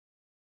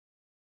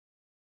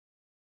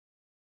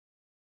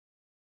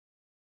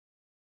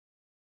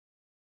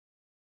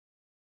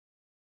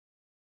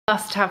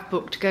must-have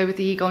book to go with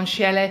the Egon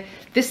Schiele.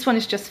 This one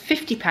is just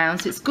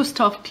 £50. It's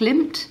Gustav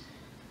Klimt,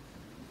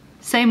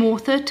 same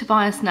author,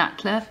 Tobias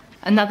NATTER.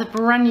 Another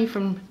brand new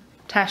from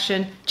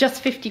Taschen,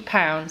 just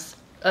 £50.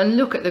 And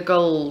look at the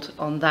gold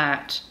on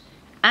that.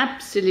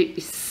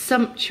 Absolutely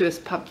sumptuous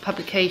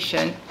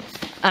publication.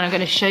 And I'm going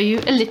to show you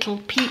a little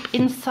peep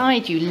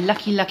inside, you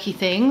lucky, lucky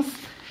things.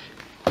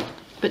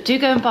 But do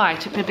go and buy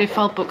it at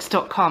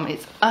bibliophileBooks.com.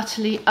 It's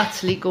utterly,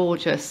 utterly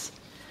gorgeous.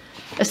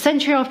 A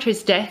century after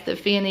his death, the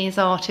Viennese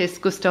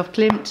artist Gustav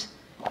Klimt,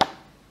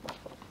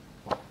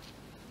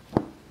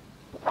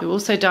 who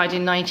also died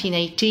in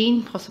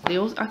 1918, possibly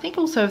also, I think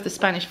also of the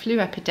Spanish flu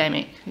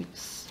epidemic.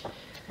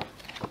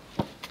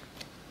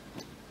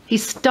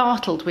 He's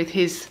startled with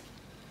his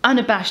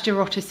unabashed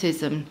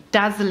eroticism,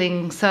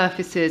 dazzling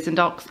surfaces and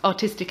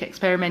artistic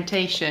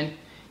experimentation.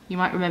 You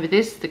might remember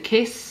this, The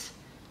Kiss,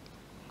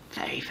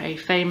 very, very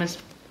famous.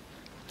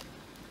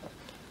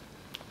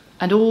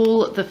 And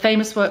all the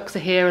famous works are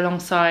here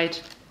alongside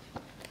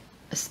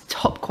a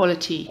top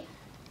quality.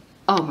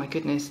 Oh my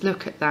goodness,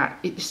 look at that.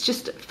 It's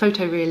just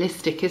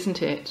photorealistic,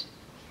 isn't it?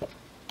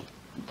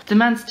 The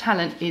man's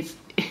talent is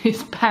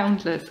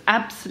boundless,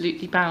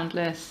 absolutely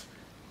boundless.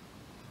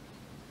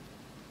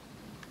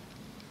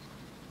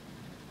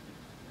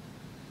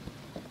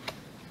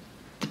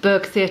 The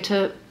Berg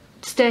Theatre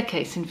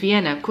staircase in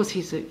Vienna. Of course,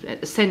 he's at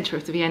the centre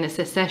of the Vienna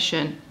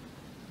Secession.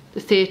 The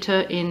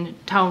theatre in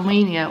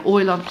Taormina,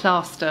 oil on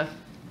plaster.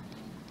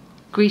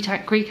 Greek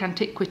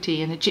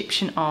antiquity and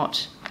Egyptian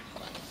art.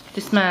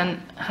 This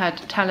man had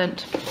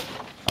talent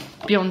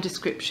beyond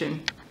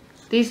description.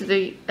 These are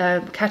the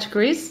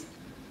categories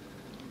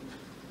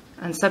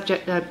and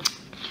subject